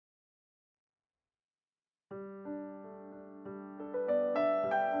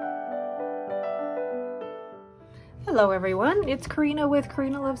Hello everyone, it's Karina with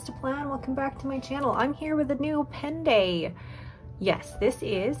Karina Loves to Plan. Welcome back to my channel. I'm here with a new pen day. Yes, this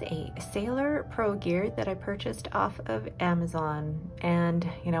is a Sailor Pro gear that I purchased off of Amazon. And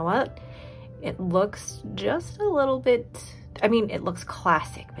you know what? It looks just a little bit, I mean, it looks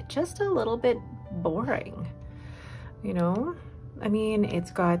classic, but just a little bit boring. You know? I mean,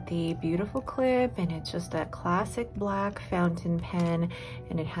 it's got the beautiful clip and it's just that classic black fountain pen,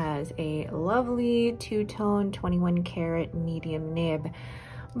 and it has a lovely two-tone 21 karat medium nib.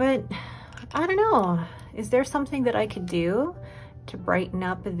 But I don't know, is there something that I could do to brighten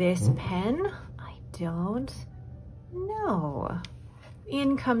up this pen? I don't know.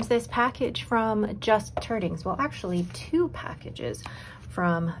 In comes this package from Just Turnings. Well, actually two packages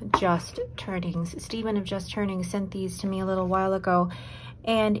from Just Turnings. Stephen of Just Turnings sent these to me a little while ago,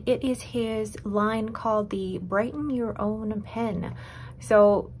 and it is his line called the Brighten Your Own Pen.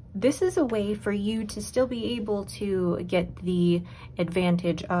 So this is a way for you to still be able to get the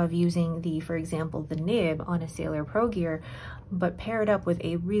advantage of using the, for example, the nib on a Sailor Pro gear, but pair it up with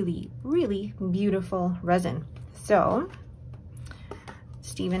a really, really beautiful resin. So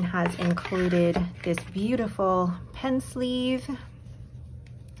Stephen has included this beautiful pen sleeve,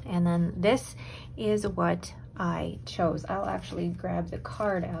 and then this is what I chose. I'll actually grab the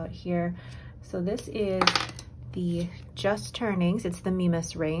card out here. So this is the Just Turnings. It's the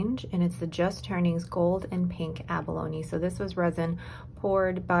Mimas range, and it's the Just Turnings Gold and Pink Abalone. So this was resin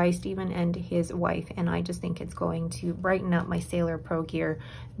poured by Stephen and his wife, and I just think it's going to brighten up my Sailor Pro gear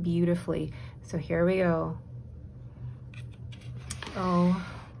beautifully. So here we go. Oh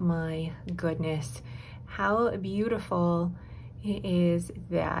my goodness, how beautiful is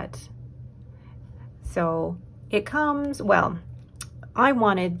that? So it comes, well, I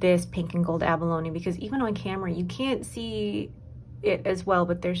wanted this pink and gold abalone because even on camera you can't see it as well,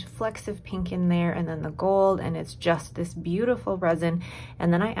 but there's flecks of pink in there and then the gold, and it's just this beautiful resin.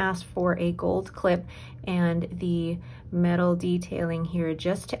 And then I asked for a gold clip and the metal detailing here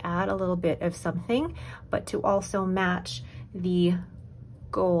just to add a little bit of something, but to also match the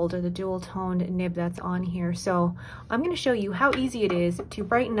gold or the dual toned nib that's on here. So I'm going to show you how easy it is to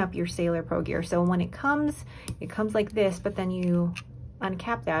brighten up your Sailor Pro gear. So when it comes like this, but then you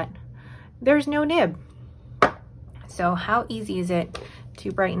uncap that, there's no nib. So how easy is it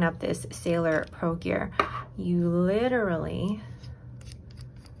to brighten up this Sailor Pro gear? You literally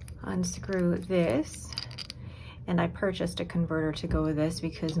unscrew this, and I purchased a converter to go with this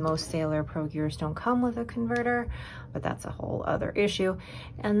because most Sailor Pro gears don't come with a converter, but that's a whole other issue.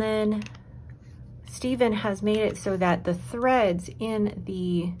 And then Stephen has made it so that the threads in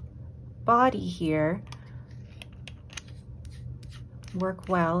the body here work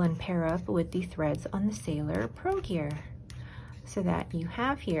well and pair up with the threads on the Sailor Pro gear. So that you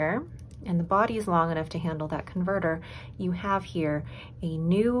have here, and the body is long enough to handle that converter, you have here a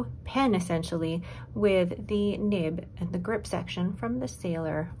new pen essentially with the nib and the grip section from the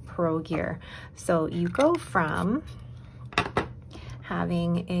Sailor Pro gear. So you go from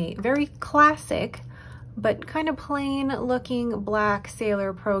having a very classic but kind of plain looking black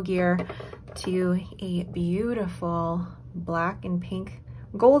Sailor Pro gear to a beautiful black and pink,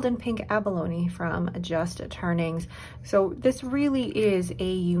 gold and pink abalone from Just Turnings. So this really is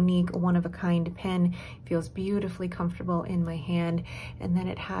a unique, one-of-a-kind pen. It feels beautifully comfortable in my hand, and then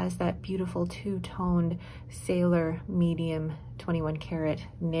it has that beautiful two-toned Sailor medium 21 karat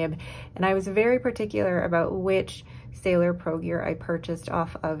nib. And I was very particular about which Sailor Pro gear I purchased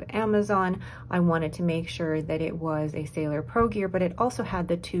off of Amazon. I wanted to make sure that it was a Sailor Pro gear, but it also had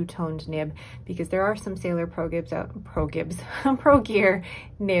the two-toned nib, because there are some Sailor Pro gear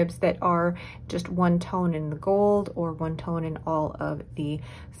nibs that are just one tone in the gold or one tone in all of the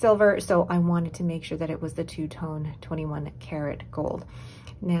silver. So I wanted to make sure that it was the two-tone 21 karat gold.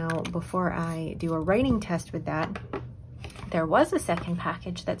 Now, before I do a writing test with that, there was a second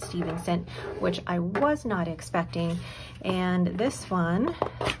package that Stephen sent, which I was not expecting. And this one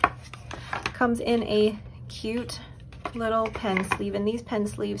comes in a cute little pen sleeve. And these pen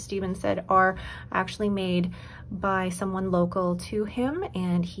sleeves, Stephen said, are actually made by someone local to him.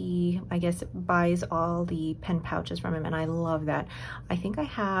 And he, I guess, buys all the pen pouches from him. And I love that. I think I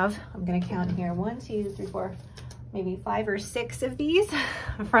have, I'm going to count here, 1, 2, 3, 4, maybe 5 or 6 of these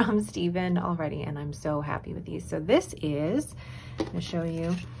from Stephen already, and I'm so happy with these. So this is, I'm going to show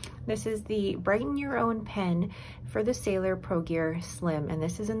you, this is the Brighten Your Own Pen for the Sailor Pro Gear Slim, and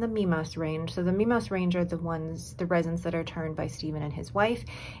this is in the Mimas range. So the Mimas range are the ones, the resins that are turned by Stephen and his wife,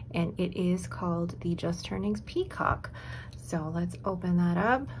 and it is called the Just Turnings Peacock. So let's open that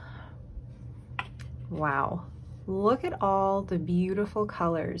up. Wow, look at all the beautiful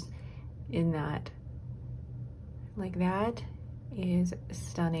colors in that. Like that is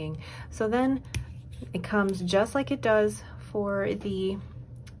stunning. So then it comes just like it does for the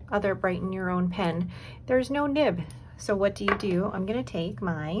other Brighten Your Own pen. There's no nib. So what do? I'm gonna take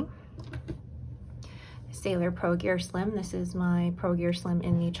my Sailor Pro Gear Slim. This is my Pro Gear Slim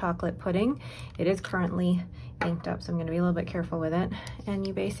in the chocolate pudding. It is currently inked up, so I'm gonna be a little bit careful with it. And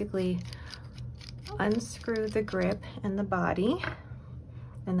you basically unscrew the grip and the body,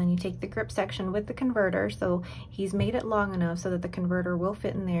 and then you take the grip section with the converter. So he's made it long enough so that the converter will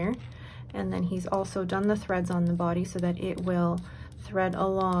fit in there. And then he's also done the threads on the body so that it will thread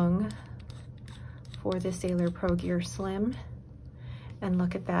along for the Sailor Pro Gear Slim. And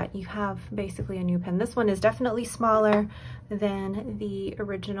look at that, you have basically a new pen. This one is definitely smaller than the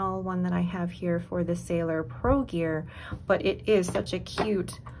original one that I have here for the Sailor Pro Gear, but it is such a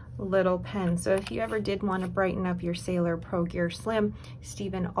cute little pen. So if you ever did want to brighten up your Sailor Pro Gear Slim,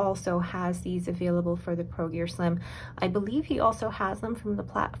 Stephen also has these available for the Pro Gear Slim. I believe he also has them from the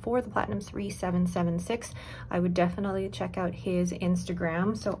for the Platinum 3776. I would definitely check out his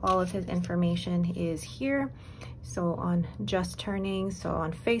Instagram. So all of his information is here. So on Just Turning, so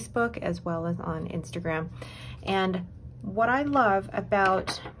on Facebook as well as on Instagram. And what I love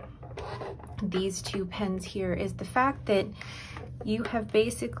about these two pens here is the fact that you have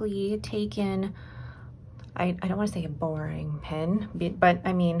basically taken, I don't want to say a boring pen, but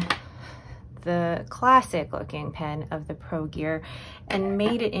I mean the classic looking pen of the Pro Gear and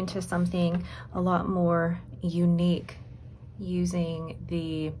made it into something a lot more unique using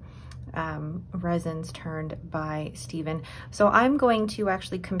the resins turned by Stephen. So I'm going to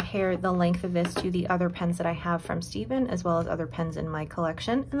actually compare the length of this to the other pens that I have from Stephen as well as other pens in my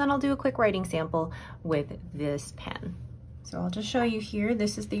collection, and then I'll do a quick writing sample with this pen. So I'll just show you here,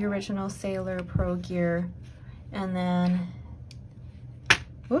 this is the original Sailor Pro Gear, and then,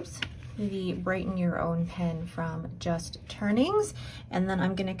 whoops, the Brighten Your Own pen from Just Turnings, and then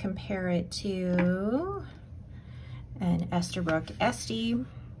I'm gonna compare it to an Esterbrook Esty.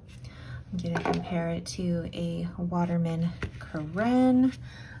 I'm gonna compare it to a Waterman Karen.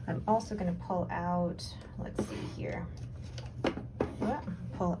 I'm also gonna pull out, let's see here,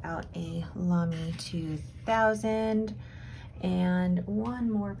 pull out a Lamy 2000. And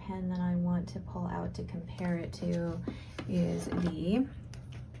one more pen that I want to pull out to compare it to is the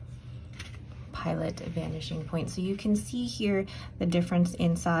Pilot Vanishing Point. So you can see here the difference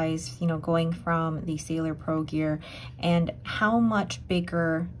in size, you know, going from the Sailor Pro Gear and how much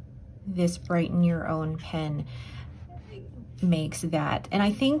bigger this Brighten Your Own pen makes that. And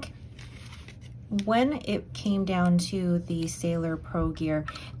I think when it came down to the Sailor Pro Gear,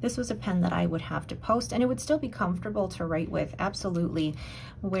 this was a pen that I would have to post and it would still be comfortable to write with, absolutely.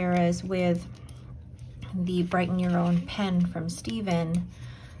 Whereas with the Brighten Your Own pen from Stephen,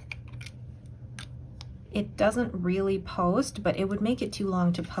 it doesn't really post, but it would make it too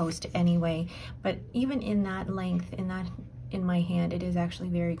long to post anyway. But even in that length, in my hand, it is actually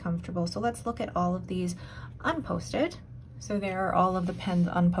very comfortable. So let's look at all of these unposted. So there are all of the pens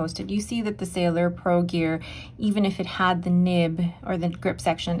unposted. You see that the Sailor Pro Gear, even if it had the nib or the grip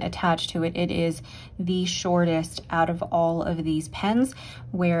section attached to it, it is the shortest out of all of these pens,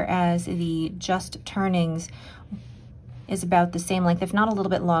 whereas the Just Turnings is about the same length, if not a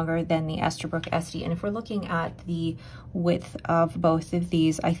little bit longer than the Esterbrook Esty. And if we're looking at the width of both of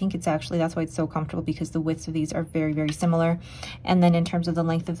these, I think it's actually, that's why it's so comfortable, because the widths of these are very, very similar. And then in terms of the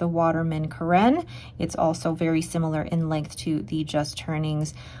length of the Waterman Karen, it's also very similar in length to the Just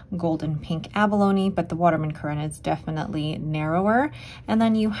Turnings Golden Pink Abalone, but the Waterman Karen is definitely narrower. And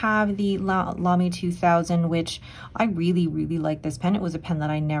then you have the Lamy 2000, which I really, really like this pen. It was a pen that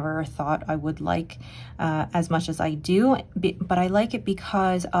I never thought I would like as much as I do, but I like it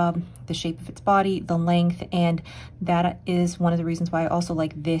because of the shape of its body, the length, and that is one of the reasons why I also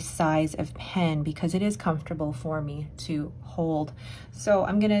like this size of pen, because it is comfortable for me to hold. So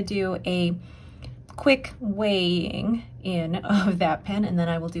I'm gonna do a quick weighing in of that pen, and then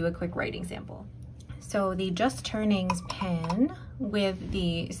I will do a quick writing sample. So the Just Turnings pen with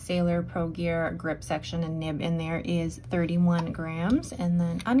the Sailor Pro Gear grip section and nib in there is 31 grams, and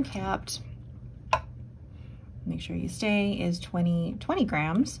then uncapped, make sure you stay, is 20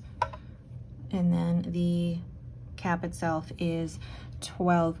 grams. And then the cap itself is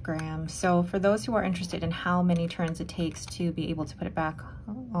 12 grams. So for those who are interested in how many turns it takes to be able to put it back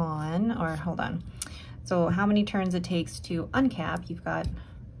on, or hold on. So how many turns it takes to uncap, you've got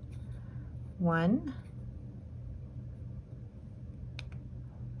 1,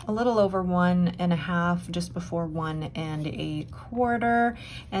 a little over 1.5, just before 1 1/4.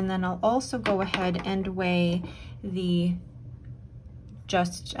 And then I'll also go ahead and weigh the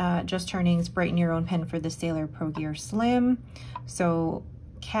Just Turnings Brighten Your Own pen for the Sailor Pro Gear Slim. So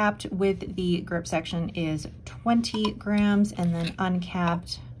capped with the grip section is 20 grams, and then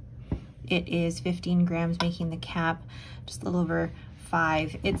uncapped it is 15 grams, making the cap just a little over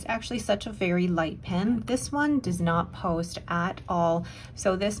 5. It's actually such a very light pen. This one does not post at all,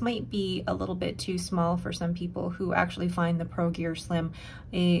 so this might be a little bit too small for some people who actually find the Pro Gear Slim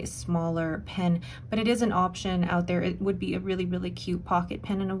a smaller pen, but it is an option out there. It would be a really, really cute pocket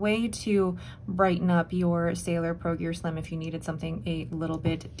pen and a way to brighten up your Sailor Pro Gear Slim if you needed something a little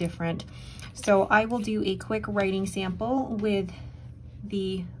bit different. So I will do a quick writing sample with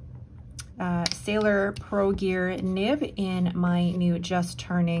the Sailor Pro Gear nib in my new Just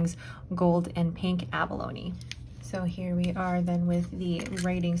Turnings Gold and Pink Abalone. So here we are then with the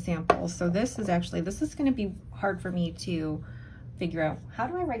writing sample. So this is going to be hard for me to figure out. How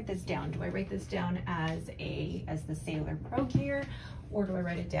do I write this down? Do I write this down as the Sailor Pro Gear, or do I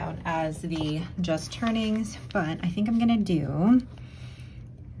write it down as the Just Turnings? But I think I'm gonna do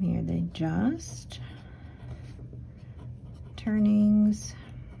here the Just Turnings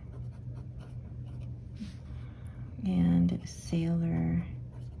and Sailor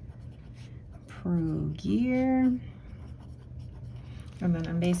Pro Gear. And then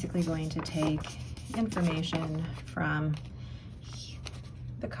I'm basically going to take information from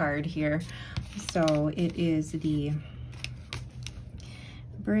the card here. So it is the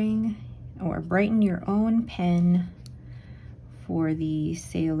Brighten Your Own pen for the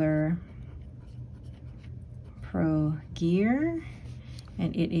Sailor Pro Gear,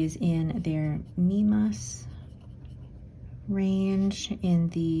 and it is in their Mimas range in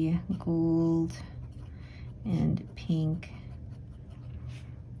the gold and pink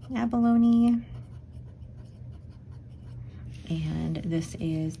abalone. And this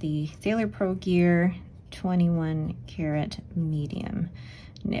is the Sailor Pro Gear 21 karat medium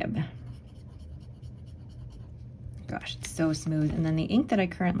nib. Gosh, it's so smooth. And then the ink that I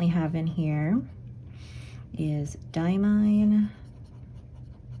currently have in here is Diamine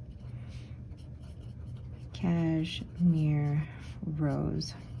Cashmere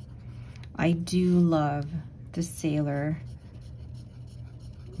Rose. I do love the Sailor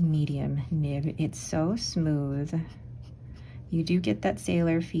medium nib. It's so smooth. You do get that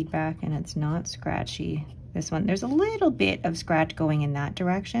Sailor feedback and it's not scratchy. This one, there's a little bit of scratch going in that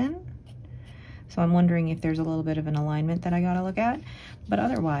direction. So I'm wondering if there's a little bit of an alignment that I gotta look at. But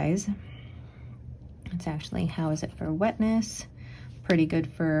otherwise, it's actually, how is it for wetness? Pretty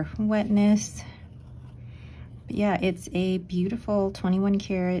good for wetness. But yeah, it's a beautiful 21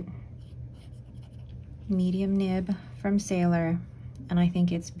 karat medium nib from Sailor, and I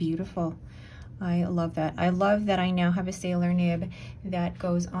think it's beautiful. I love that. I love that I now have a Sailor nib that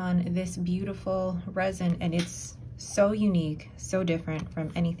goes on this beautiful resin, and it's so unique, so different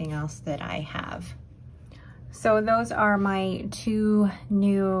from anything else that I have. So those are my two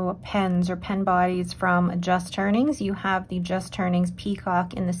new pens or pen bodies from Just Turnings. You have the Just Turnings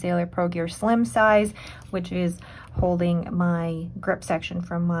Peacock in the Sailor Pro Gear Slim size, which is holding my grip section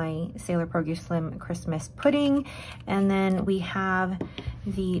from my Sailor Pro Gear Slim Christmas pudding. And then we have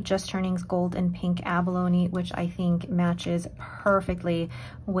the Just Turnings Gold and Pink Abalone, which I think matches perfectly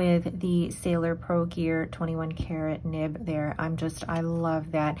with the Sailor Pro Gear 21 karat nib there. I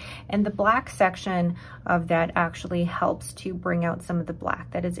love that. And the black section of that actually helps to bring out some of the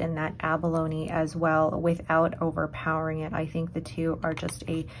black that is in that abalone as well without overpowering it. I think the two are just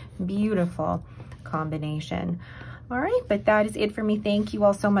a beautiful combination. All right, but that is it for me. Thank you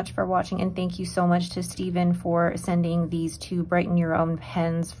all so much for watching, and thank you so much to Stephen for sending these two Brighten Your Own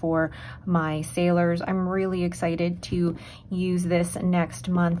pens for my sailors. I'm really excited to use this next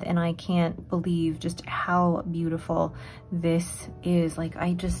month, and I can't believe just how beautiful this is. Like,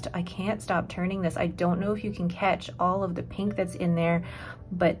 I can't stop turning this. I don't know if you can catch all of the pink that's in there,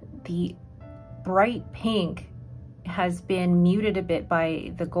 but the bright pink has been muted a bit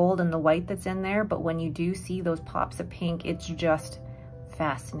by the gold and the white that's in there, but when you do see those pops of pink, it's just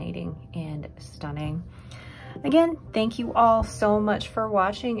fascinating and stunning. Again, thank you all so much for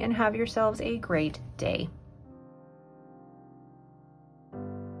watching, and have yourselves a great day.